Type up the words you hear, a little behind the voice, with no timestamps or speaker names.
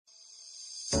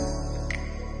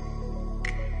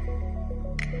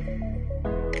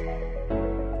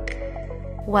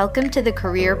Welcome to the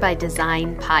Career by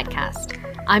Design podcast.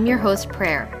 I'm your host,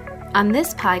 Prayer. On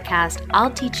this podcast,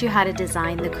 I'll teach you how to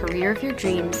design the career of your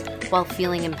dreams while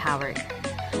feeling empowered.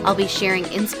 I'll be sharing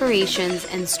inspirations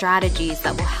and strategies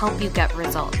that will help you get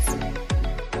results.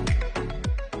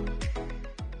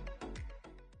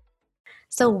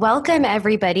 So welcome,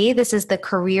 everybody. This is the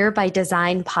Career by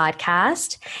Design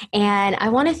podcast. And I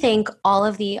want to thank all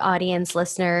of the audience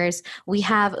listeners. We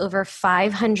have over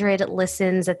 500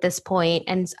 listens at this point,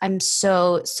 and I'm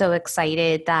so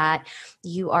excited that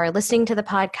you are listening to the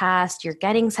podcast. You're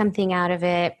getting something out of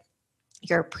it.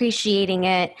 You're appreciating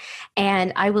it.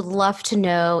 And I would love to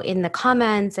know in the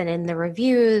comments and in the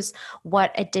reviews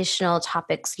what additional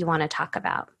topics you want to talk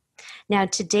about. Now,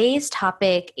 today's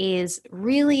topic is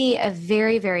really a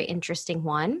very interesting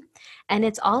one, and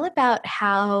it's all about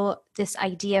how this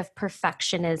idea of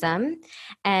perfectionism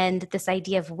and this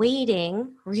idea of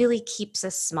waiting really keeps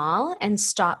us small and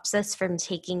stops us from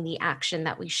taking the action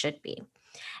that we should be.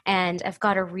 And I've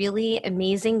got a really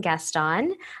amazing guest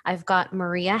on. I've got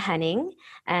Maria Henning,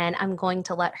 and I'm going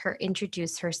to let her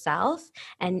introduce herself.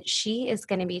 And she is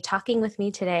going to be talking with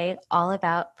me today all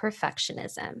about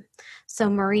perfectionism. So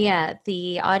Maria,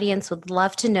 the audience would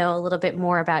love to know a little bit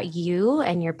more about you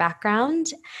and your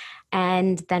background,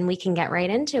 and then we can get right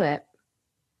into it.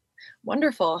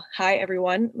 Wonderful. Hi,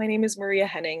 everyone. My name is Maria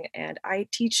Henning, and I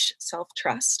teach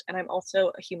self-trust, and I'm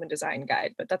also a human design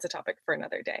guide, but that's a topic for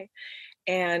another day.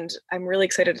 And I'm really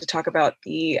excited to talk about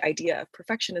the idea of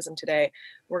perfectionism today.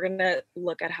 We're going to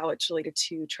look at how it's related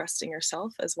to trusting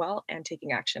yourself as well and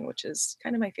taking action, which is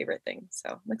kind of my favorite thing. So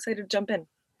I'm excited to jump in.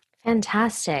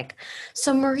 Fantastic.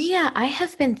 So Maria, I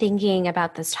have been thinking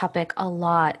about this topic a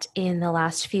lot in the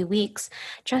last few weeks,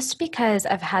 just because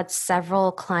I've had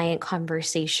several client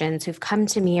conversations who've come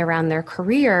to me around their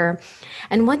career.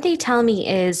 And what they tell me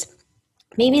is,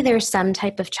 maybe there's some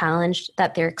type of challenge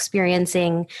that they're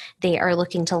experiencing. They are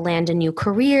looking to land a new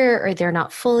career, or they're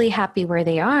not fully happy where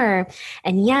they are.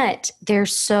 And yet they're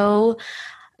so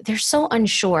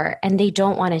unsure and they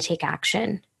don't want to take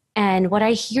action. And what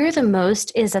I hear the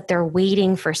most is that they're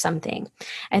waiting for something.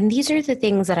 And these are the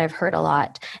things that I've heard a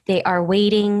lot. They are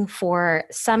waiting for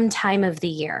some time of the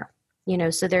year.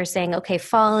 So they're saying, okay,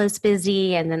 fall is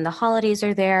busy and then the holidays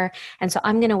are there. And so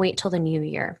I'm going to wait till the new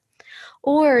year.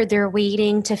 Or they're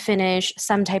waiting to finish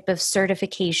some type of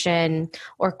certification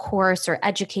or course or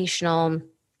educational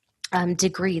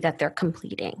degree that they're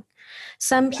completing.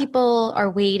 Some people are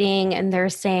waiting and they're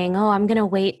saying, oh, I'm going to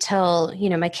wait till,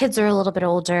 my kids are a little bit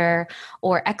older,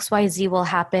 or XYZ will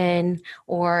happen,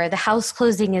 or the house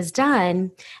closing is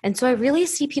done. And so I really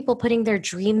see people putting their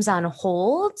dreams on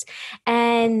hold.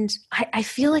 And I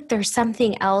feel like there's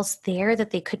something else there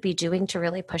that they could be doing to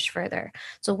really push further.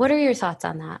 So what are your thoughts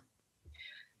on that?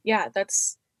 Yeah,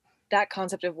 that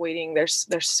concept of waiting. There's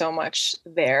so much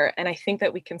there. And I think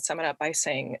that we can sum it up by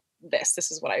saying this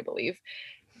is what I believe.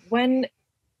 When,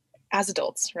 as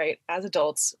adults, right? As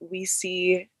adults, we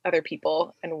see other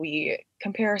people and we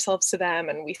compare ourselves to them,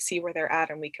 and we see where they're at,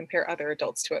 and we compare other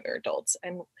adults to other adults.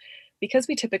 And because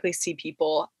we typically see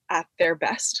people at their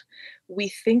best, we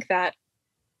think that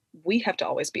we have to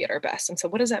always be at our best. And so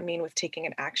what does that mean with taking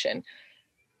an action?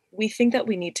 We think that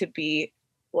we need to be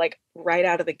like right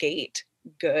out of the gate,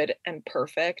 good and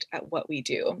perfect at what we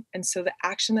do. And so the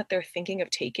action that they're thinking of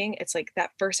taking, it's like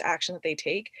that first action that they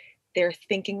take, they're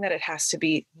thinking that it has to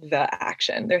be the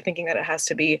action. They're thinking that it has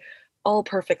to be all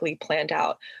perfectly planned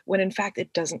out, when in fact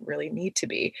it doesn't really need to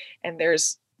be. And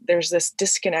there's this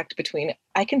disconnect between,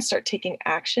 I can start taking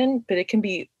action, but it can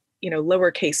be,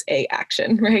 lowercase a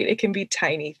action, right? It can be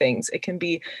tiny things. It can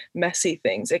be messy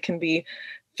things. It can be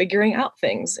figuring out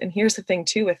things. And here's the thing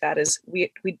too with that is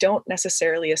we don't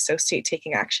necessarily associate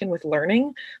taking action with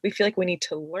learning. We feel like we need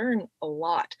to learn a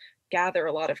lot, gather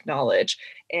a lot of knowledge,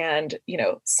 and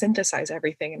synthesize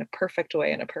everything in a perfect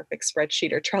way in a perfect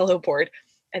spreadsheet or Trello board,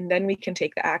 and then we can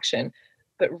take the action.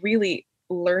 But really,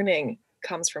 learning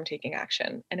comes from taking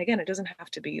action. And again, it doesn't have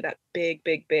to be that big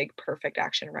perfect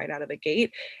action right out of the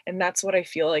gate. And that's what I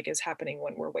feel like is happening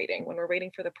when we're waiting. When we're waiting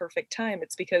for the perfect time,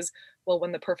 it's because, well,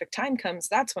 when the perfect time comes,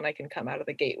 that's when I can come out of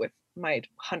the gate with my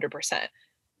 100%.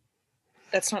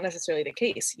 That's not necessarily the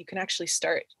case. You can actually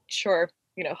start, sure,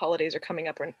 holidays are coming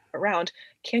up around.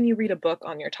 Can you read a book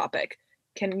on your topic?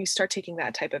 Can you start taking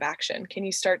that type of action? Can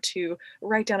you start to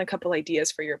write down a couple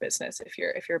ideas for your business if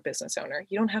you're a business owner?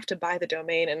 You don't have to buy the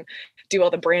domain and do all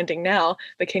the branding now,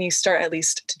 but can you start at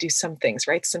least to do some things,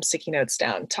 write some sticky notes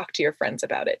down, talk to your friends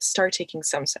about it, start taking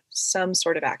some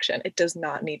sort of action. It does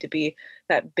not need to be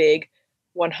that big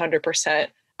 100%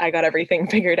 I got everything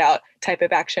figured out type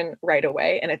of action right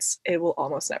away. And it will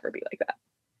almost never be like that.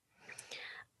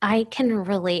 I can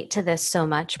relate to this so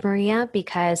much, Maria,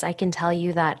 because I can tell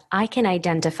you that I can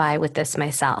identify with this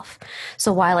myself.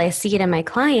 So while I see it in my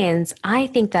clients, I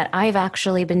think that I've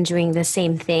actually been doing the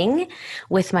same thing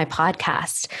with my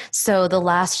podcast. So the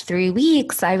last 3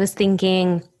 weeks, I was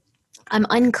thinking, I'm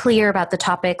unclear about the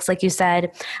topics. Like you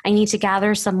said, I need to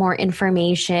gather some more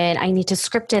information. I need to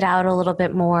script it out a little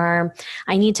bit more.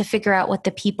 I need to figure out what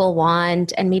the people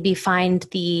want and maybe find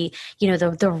the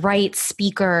right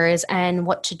speakers and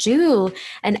what to do.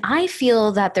 And I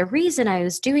feel that the reason I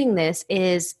was doing this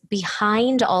is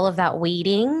behind all of that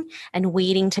waiting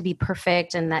to be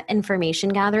perfect and that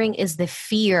information gathering is the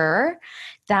fear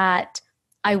that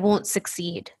I won't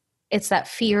succeed. It's that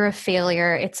fear of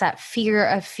failure. It's that fear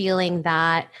of feeling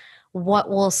that what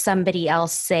will somebody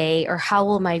else say, or how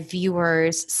will my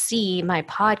viewers see my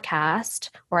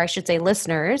podcast, or I should say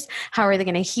listeners, how are they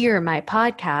going to hear my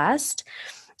podcast?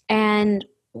 And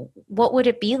what would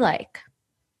it be like?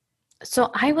 So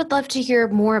I would love to hear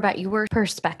more about your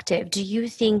perspective. Do you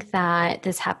think that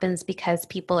this happens because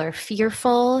people are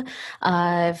fearful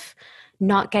of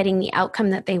not getting the outcome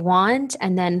that they want,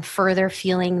 and then further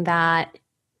feeling that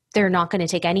they're not going to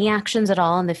take any actions at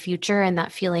all in the future, and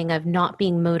that feeling of not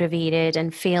being motivated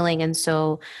and failing? And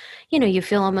so, you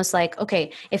feel almost like,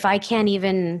 okay, if I can't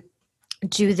even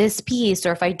do this piece,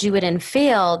 or if I do it and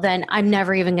fail, then I'm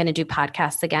never even going to do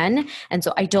podcasts again. And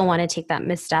so I don't want to take that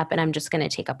misstep, and I'm just going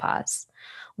to take a pause.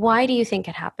 Why do you think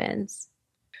it happens?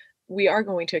 We are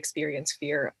going to experience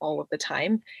fear all of the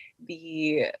time.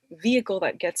 The vehicle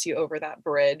that gets you over that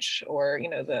bridge, or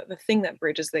the thing that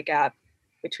bridges the gap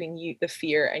between you, the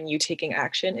fear, and you taking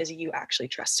action, is you actually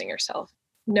trusting yourself.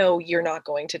 No, you're not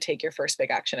going to take your first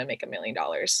big action and make $1 million.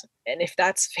 And if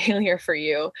that's failure for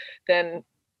you, then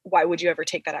why would you ever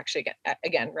take that action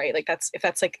again, right? Like if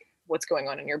that's like what's going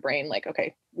on in your brain, like,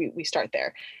 okay, we start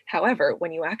there. However,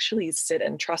 when you actually sit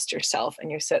and trust yourself and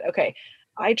you said, okay,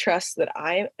 I trust that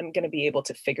I am going to be able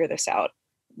to figure this out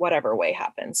whatever way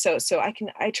happens. So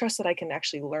I trust that I can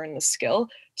actually learn the skill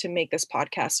to make this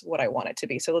podcast what I want it to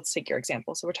be. So let's take your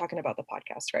example. So we're talking about the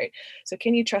podcast, right? So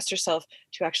can you trust yourself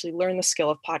to actually learn the skill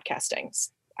of podcasting?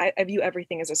 I view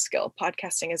everything as a skill.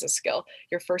 Podcasting is a skill.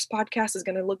 Your first podcast is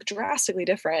going to look drastically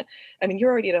different. I mean, you're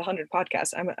already at 100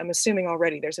 podcasts. I'm assuming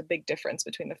already there's a big difference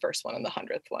between the first one and the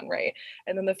 100th one, right?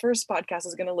 And then the first podcast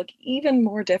is going to look even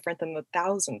more different than the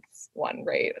 1,000th one,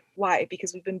 right? Why?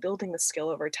 Because we've been building the skill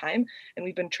over time, and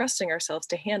we've been trusting ourselves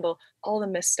to handle all the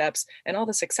missteps and all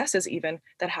the successes even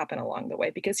that happen along the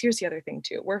way. Because here's the other thing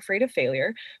too. We're afraid of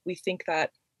failure. We think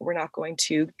that we're not going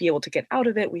to be able to get out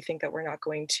of it. We think that we're not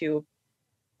going to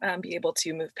be able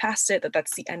to move past it,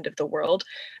 that's the end of the world.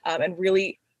 And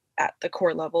really, at the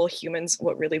core level, humans,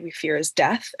 what really we fear is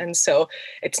death. And so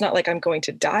it's not like I'm going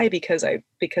to die because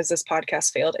this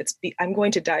podcast failed. I'm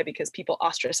going to die because people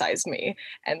ostracized me,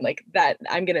 and like that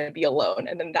I'm going to be alone.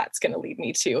 And then that's going to lead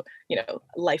me to,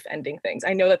 life ending things.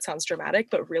 I know that sounds dramatic,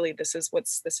 but really this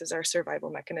is our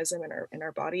survival mechanism in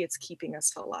our body. It's keeping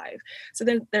us alive. So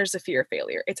then there's a fear of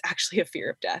failure. It's actually a fear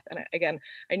of death. And again,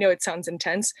 I know it sounds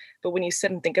intense, but when you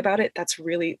sit and think about it, that's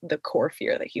really the core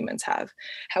fear that humans have.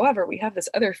 However, we have this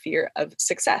other fear of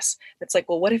success. It's like,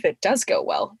 well, what if it does go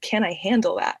well? Can I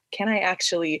handle that? Can I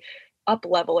actually up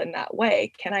level in that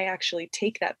way? Can I actually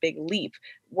take that big leap?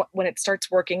 When it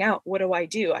starts working out, what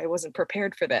do? I wasn't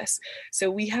prepared for this. So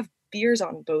we have fears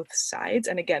on both sides.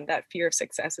 And again, that fear of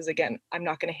success is, again, I'm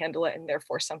not going to handle it, and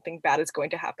therefore something bad is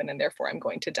going to happen, and therefore I'm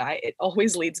going to die. It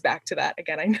always leads back to that.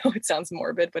 Again, I know it sounds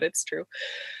morbid, but it's true.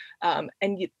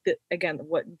 Again,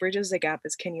 what bridges the gap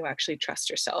is, can you actually trust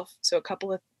yourself? So a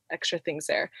couple of extra things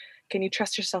there. Can you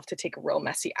trust yourself to take real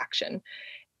messy action?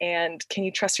 And can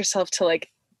you trust yourself to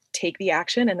take the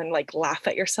action and then laugh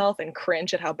at yourself and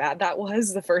cringe at how bad that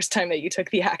was the first time that you took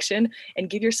the action, and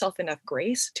give yourself enough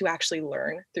grace to actually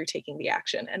learn through taking the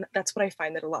action? And that's what I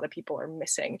find that a lot of people are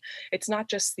missing. It's not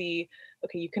just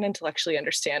okay, you can intellectually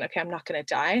understand, okay, I'm not going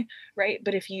to die, right?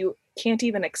 But if you can't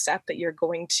even accept that you're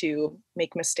going to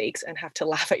make mistakes and have to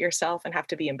laugh at yourself and have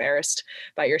to be embarrassed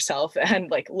by yourself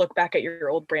and look back at your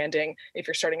old branding, if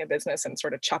you're starting a business, and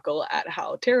sort of chuckle at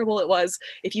how terrible it was,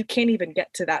 if you can't even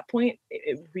get to that point,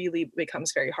 it really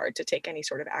becomes very hard to take any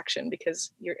sort of action,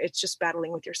 because it's just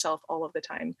battling with yourself all of the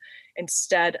time,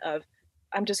 instead of,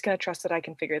 I'm just going to trust that I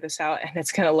can figure this out, and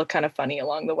it's going to look kind of funny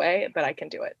along the way, but I can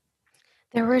do it.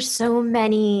 There were so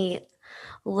many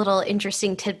little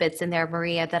interesting tidbits in there,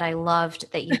 Maria, that I loved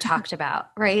that you talked about,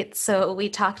 right? So we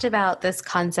talked about this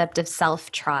concept of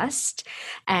self-trust,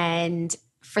 and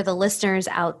for the listeners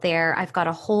out there, I've got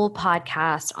a whole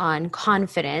podcast on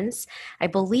confidence. I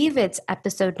believe it's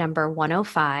episode number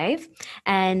 105.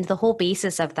 And the whole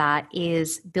basis of that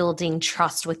is building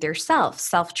trust with yourself,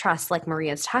 self trust, like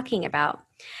Maria's talking about.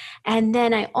 And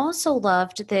then I also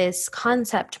loved this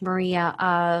concept, Maria,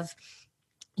 of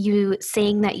you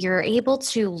saying that you're able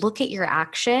to look at your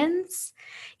actions,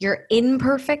 your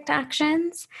imperfect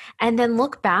actions, and then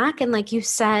look back and, like you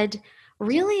said,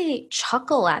 really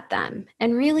chuckle at them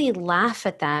and really laugh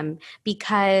at them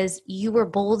because you were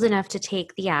bold enough to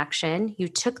take the action, you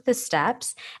took the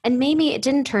steps, and maybe it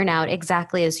didn't turn out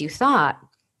exactly as you thought.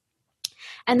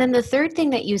 And then the third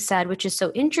thing that you said, which is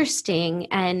so interesting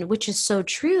and which is so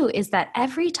true, is that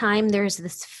every time there's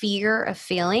this fear of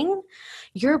failing,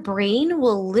 your brain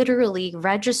will literally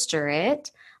register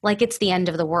it like it's the end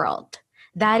of the world.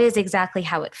 That is exactly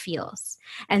how it feels.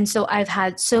 And so I've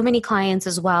had so many clients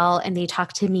as well, and they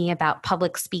talk to me about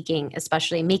public speaking,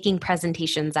 especially making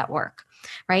presentations at work,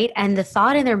 right? And the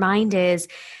thought in their mind is,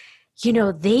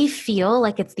 they feel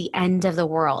like it's the end of the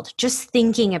world just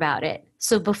thinking about it.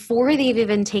 So before they've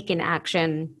even taken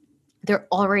action, they're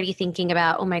already thinking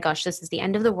about, oh my gosh, this is the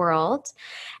end of the world.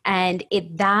 And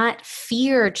that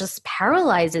fear just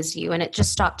paralyzes you and it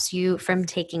just stops you from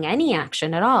taking any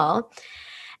action at all.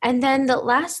 And then the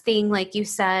last thing, like you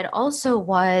said, also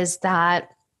was that,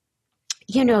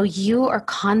 you are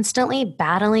constantly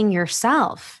battling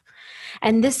yourself.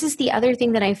 And this is the other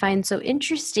thing that I find so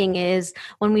interesting is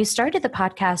when we started the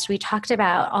podcast, we talked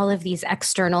about all of these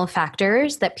external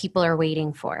factors that people are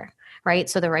waiting for, right?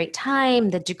 So the right time,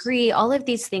 the degree, all of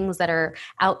these things that are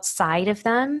outside of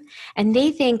them. And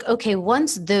they think, okay,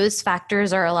 once those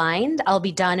factors are aligned, I'll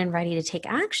be done and ready to take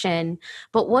action.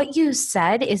 But what you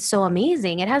said is so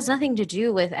amazing. It has nothing to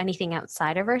do with anything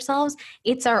outside of ourselves.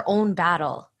 It's our own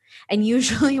battle. And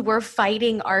usually we're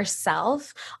fighting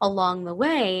ourselves along the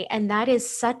way. And that's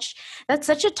such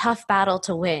a tough battle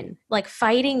to win, like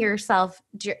fighting yourself,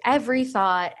 every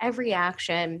thought, every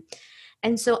action.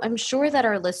 And so I'm sure that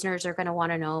our listeners are going to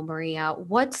want to know, Maria,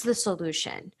 what's the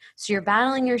solution? So you're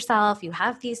battling yourself, you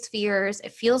have these fears,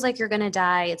 it feels like you're going to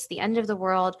die, it's the end of the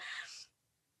world.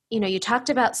 You talked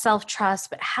about self-trust,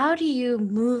 but how do you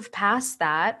move past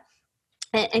that?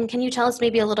 And can you tell us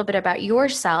maybe a little bit about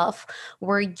yourself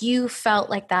where you felt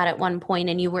like that at one point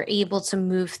and you were able to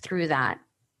move through that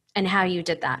and how you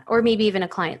did that, or maybe even a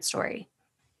client story?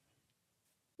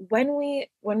 When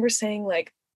we're saying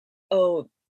like, oh,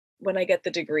 when I get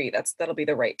the degree, that'll be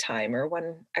the right time, or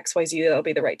when XYZ, that'll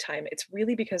be the right time. It's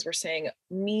really because we're saying,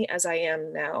 me as I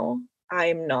am now,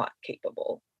 I'm not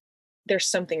capable. There's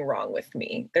something wrong with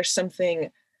me. There's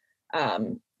something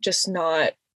just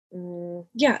not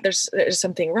yeah, there's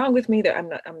something wrong with me, that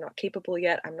I'm not capable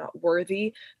yet. I'm not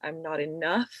worthy. I'm not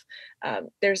enough.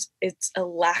 It's a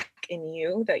lack in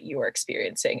you that you are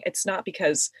experiencing. It's not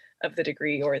because of the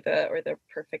degree or the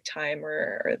perfect time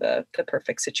or the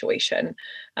perfect situation.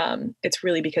 It's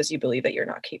really because you believe that you're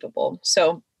not capable.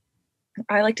 So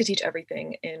I like to teach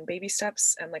everything in baby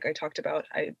steps. And like I talked about,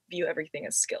 I view everything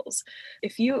as skills.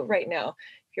 If you right now,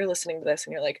 if you're listening to this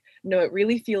and you're like, no, it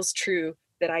really feels true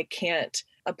that I can't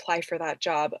apply for that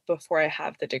job before I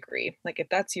have the degree. Like if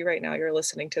that's you right now, you're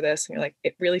listening to this and you're like,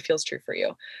 it really feels true for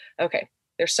you. Okay.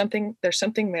 There's something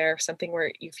there, something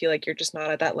where you feel like you're just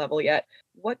not at that level yet.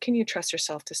 What can you trust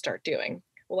yourself to start doing?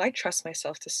 Well, I trust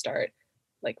myself to start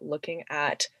like looking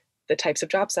at the types of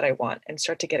jobs that I want and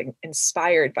start to get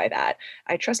inspired by that.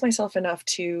 I trust myself enough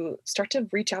to start to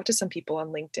reach out to some people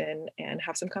on LinkedIn and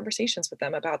have some conversations with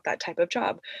them about that type of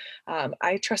job.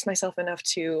 I trust myself enough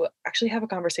to actually have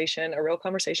a real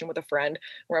conversation with a friend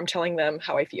where I'm telling them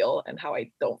how I feel and how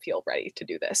I don't feel ready to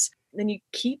do this. Then you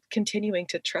keep continuing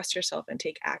to trust yourself and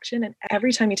take action. And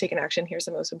every time you take an action, here's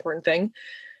the most important thing.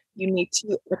 You need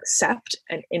to accept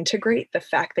and integrate the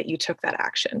fact that you took that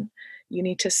action. You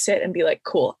need to sit and be like,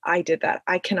 cool, I did that.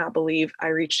 I cannot believe I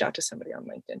reached out to somebody on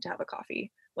LinkedIn to have a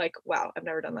coffee. Like, wow, I've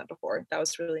never done that before. That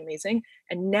was really amazing.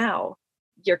 And now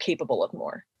you're capable of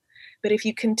more. But if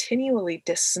you continually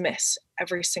dismiss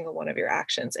every single one of your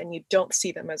actions and you don't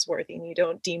see them as worthy and you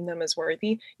don't deem them as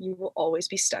worthy, you will always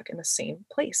be stuck in the same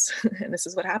place. And this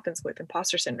is what happens with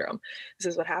imposter syndrome. This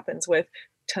is what happens with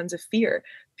tons of fear.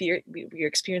 You're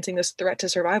experiencing this threat to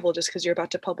survival just because you're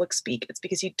about to public speak. It's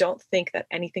because you don't think that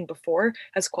anything before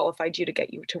has qualified you to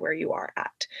get you to where you are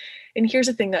at. And here's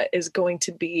the thing that is going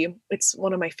to be, it's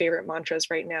one of my favorite mantras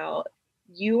right now.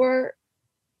 You are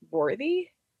worthy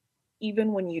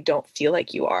even when you don't feel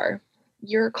like you are.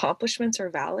 Your accomplishments are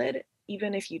valid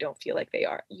even if you don't feel like they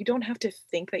are. You don't have to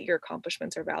think that your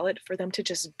accomplishments are valid for them to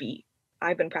just be.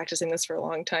 I've been practicing this for a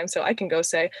long time. So I can go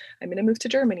say, I'm going to move to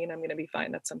Germany and I'm going to be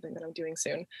fine. That's something that I'm doing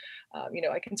soon.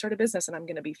 I can start a business and I'm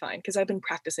going to be fine because I've been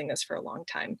practicing this for a long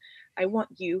time. I want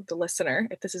you, the listener,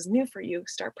 if this is new for you,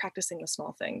 start practicing the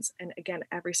small things. And again,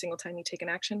 every single time you take an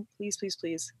action, please, please,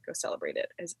 please go celebrate it,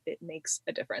 as it makes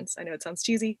a difference. I know it sounds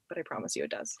cheesy, but I promise you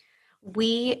it does.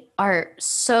 We are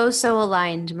so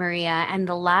aligned, Maria. And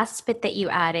the last bit that you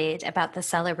added about the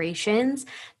celebrations,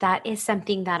 that is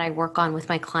something that I work on with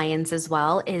my clients as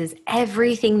well, is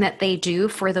everything that they do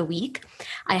for the week.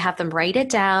 I have them write it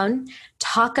down,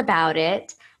 talk about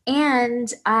it,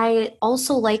 and I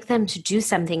also like them to do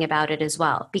something about it as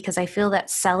well, because I feel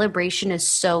that celebration is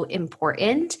so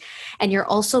important. And you're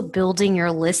also building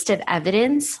your list of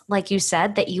evidence, like you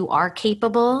said, that you are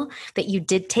capable, that you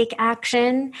did take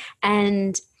action.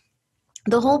 And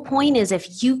the whole point is,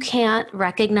 if you can't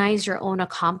recognize your own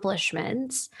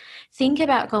accomplishments, think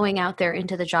about going out there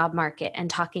into the job market and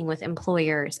talking with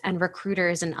employers and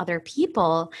recruiters and other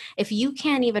people. If you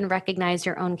can't even recognize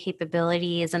your own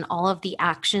capabilities and all of the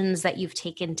actions that you've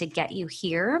taken to get you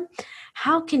here,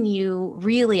 how can you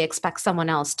really expect someone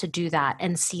else to do that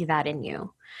and see that in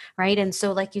you? Right. And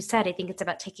so, like you said, I think it's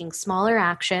about taking smaller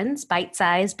actions, bite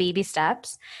sized baby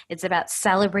steps. It's about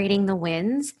celebrating the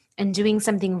wins and doing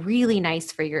something really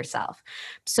nice for yourself.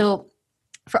 So,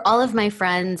 for all of my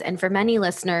friends and for many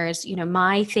listeners,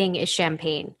 my thing is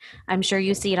champagne. I'm sure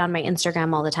you see it on my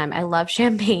Instagram all the time. I love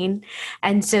champagne.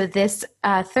 And so this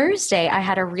Thursday, I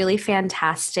had a really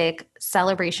fantastic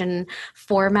celebration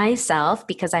for myself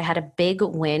because I had a big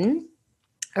win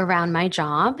around my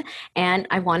job, and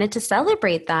I wanted to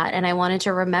celebrate that, and I wanted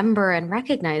to remember and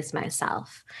recognize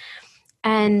myself.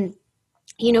 And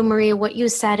Maria, what you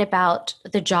said about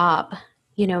the job,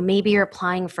 maybe you're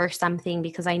applying for something,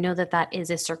 because I know that that is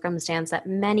a circumstance that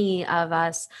many of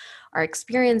us are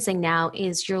experiencing now,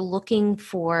 is you're looking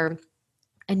for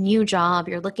a new job,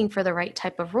 you're looking for the right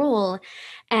type of role,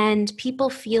 and people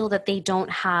feel that they don't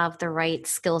have the right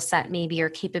skill set, maybe, or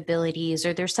capabilities,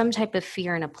 or there's some type of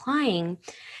fear in applying.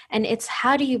 And it's,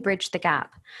 how do you bridge the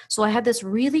gap? So I had this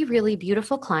really, really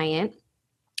beautiful client.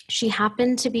 She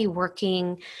happened to be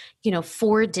working,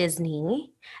 for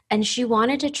Disney, and she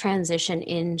wanted to transition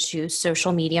into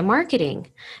social media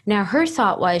marketing. Now, her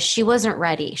thought was she wasn't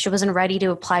ready. She wasn't ready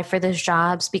to apply for those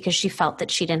jobs because she felt that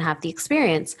she didn't have the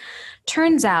experience.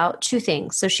 Turns out two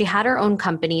things. So she had her own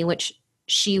company, which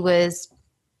she was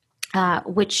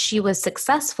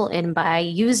successful in by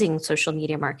using social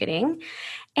media marketing.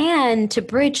 And to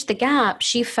bridge the gap,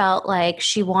 she felt like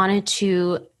she wanted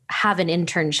to have an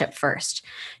internship first.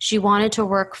 She wanted to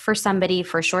work for somebody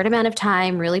for a short amount of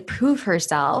time, really prove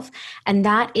herself. And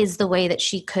that is the way that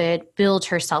she could build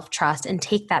her self-trust and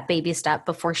take that baby step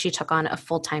before she took on a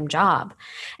full-time job.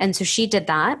 And so she did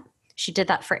that. She did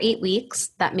that for 8 weeks.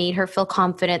 That made her feel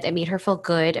confident. That made her feel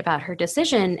good about her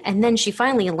decision. And then she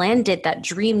finally landed that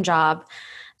dream job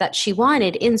that she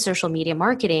wanted in social media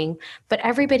marketing. But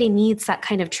everybody needs that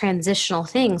kind of transitional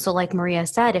thing. So like Maria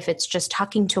said, if it's just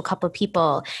talking to a couple of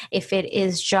people, if it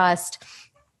is just,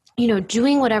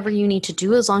 doing whatever you need to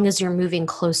do, as long as you're moving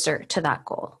closer to that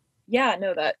goal. Yeah,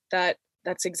 no,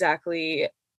 that's exactly,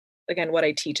 again, what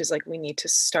I teach is like we need to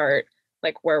start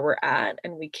like where we're at,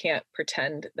 and we can't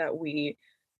pretend that we,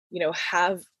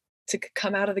 have to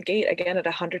come out of the gate again at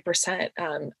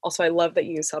 100%. Also, I love that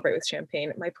you celebrate with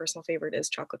champagne. My personal favorite is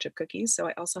chocolate chip cookies. So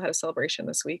I also had a celebration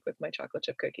this week with my chocolate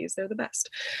chip cookies. They're the best.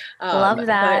 Love But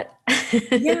that.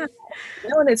 yeah,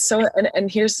 no, and it's so, and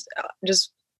here's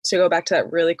just to go back to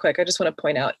that really quick, I just want to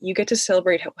point out, you get to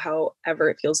celebrate however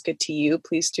it feels good to you.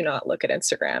 Please do not look at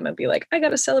Instagram and be like, I got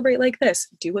to celebrate like this.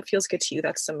 Do what feels good to you.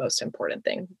 That's the most important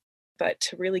thing. But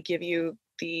to really give you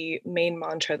the main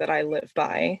mantra that I live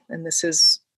by, and this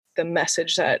is the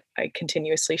message that I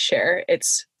continuously share,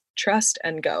 it's trust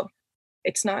and go.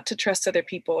 It's not to trust other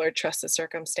people or trust the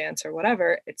circumstance or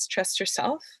whatever. It's trust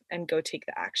yourself and go take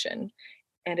the action.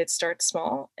 And it starts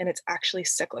small and it's actually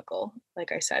cyclical.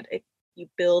 Like I said, you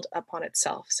build upon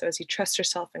itself. So as you trust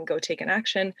yourself and go take an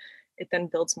action, it then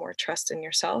builds more trust in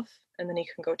yourself, and then you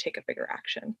can go take a bigger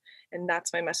action. And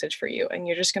that's my message for you. And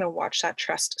you're just going to watch that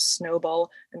trust snowball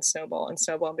and snowball and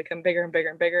snowball and become bigger and bigger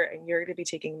and bigger. And you're going to be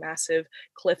taking massive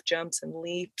cliff jumps and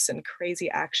leaps and crazy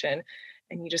action.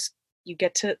 And you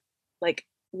get to like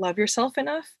love yourself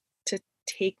enough to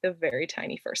take the very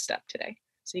tiny first step today,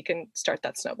 so you can start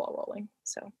that snowball rolling.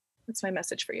 So that's my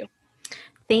message for you.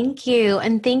 Thank you.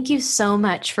 And thank you so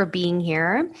much for being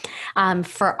here.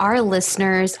 For our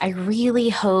listeners, I really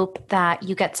hope that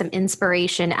you get some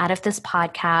inspiration out of this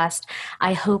podcast.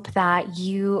 I hope that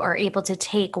you are able to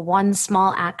take one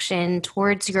small action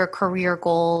towards your career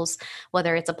goals,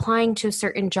 whether it's applying to a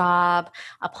certain job,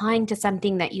 applying to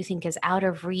something that you think is out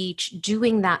of reach,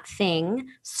 doing that thing,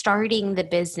 starting the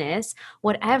business,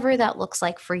 whatever that looks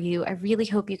like for you. I really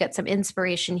hope you get some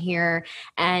inspiration here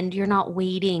and you're not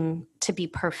waiting to be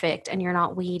perfect and you're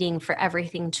not waiting for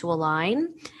everything to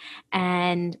align.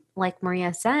 And like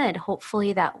Maria said,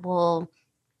 hopefully that will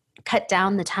cut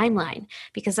down the timeline,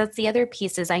 because that's the other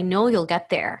piece. Is I know you'll get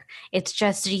there. It's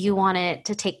just, do you want it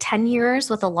to take 10 years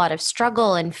with a lot of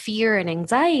struggle and fear and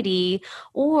anxiety,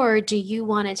 or do you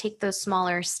want to take those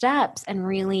smaller steps and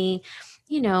really,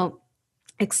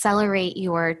 accelerate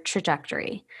your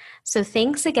trajectory? So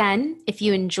thanks again. If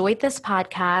you enjoyed this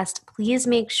podcast, please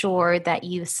make sure that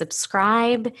you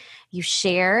subscribe, you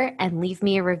share, and leave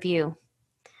me a review.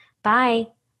 Bye.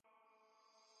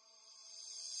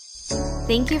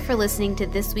 Thank you for listening to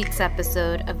this week's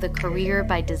episode of the Career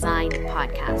by Design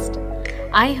podcast.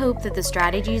 I hope that the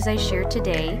strategies I shared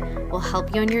today will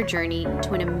help you on your journey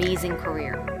to an amazing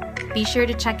career. Be sure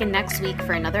to check in next week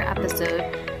for another episode.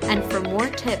 And for more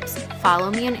tips,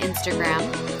 follow me on Instagram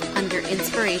under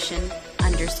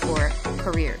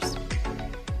inspiration_careers.